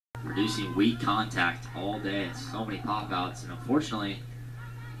producing weak contact all day. So many pop outs, and unfortunately,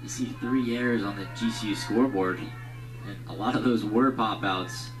 you see 3 errors on the GCU scoreboard, and a lot of those were pop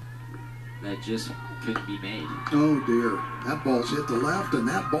outs that just couldn't be made. Oh dear, that ball's hit the left, and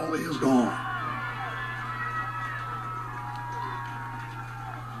that ball is gone.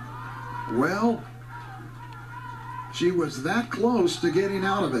 Well, she was that close to getting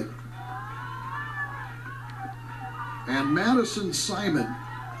out of it. And Madison Simon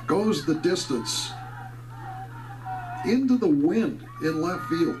goes the distance into the wind in left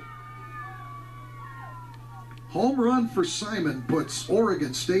field. Home run for Simon puts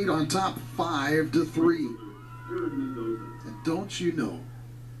Oregon State on top 5-3. And don't you know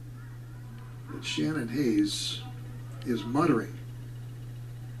that Shannon Hayes is muttering,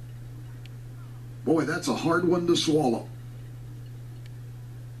 boy, that's a hard one to swallow.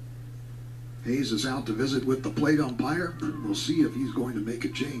 Hayes is out to visit with the plate umpire. We'll see if he's going to make a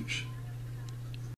change.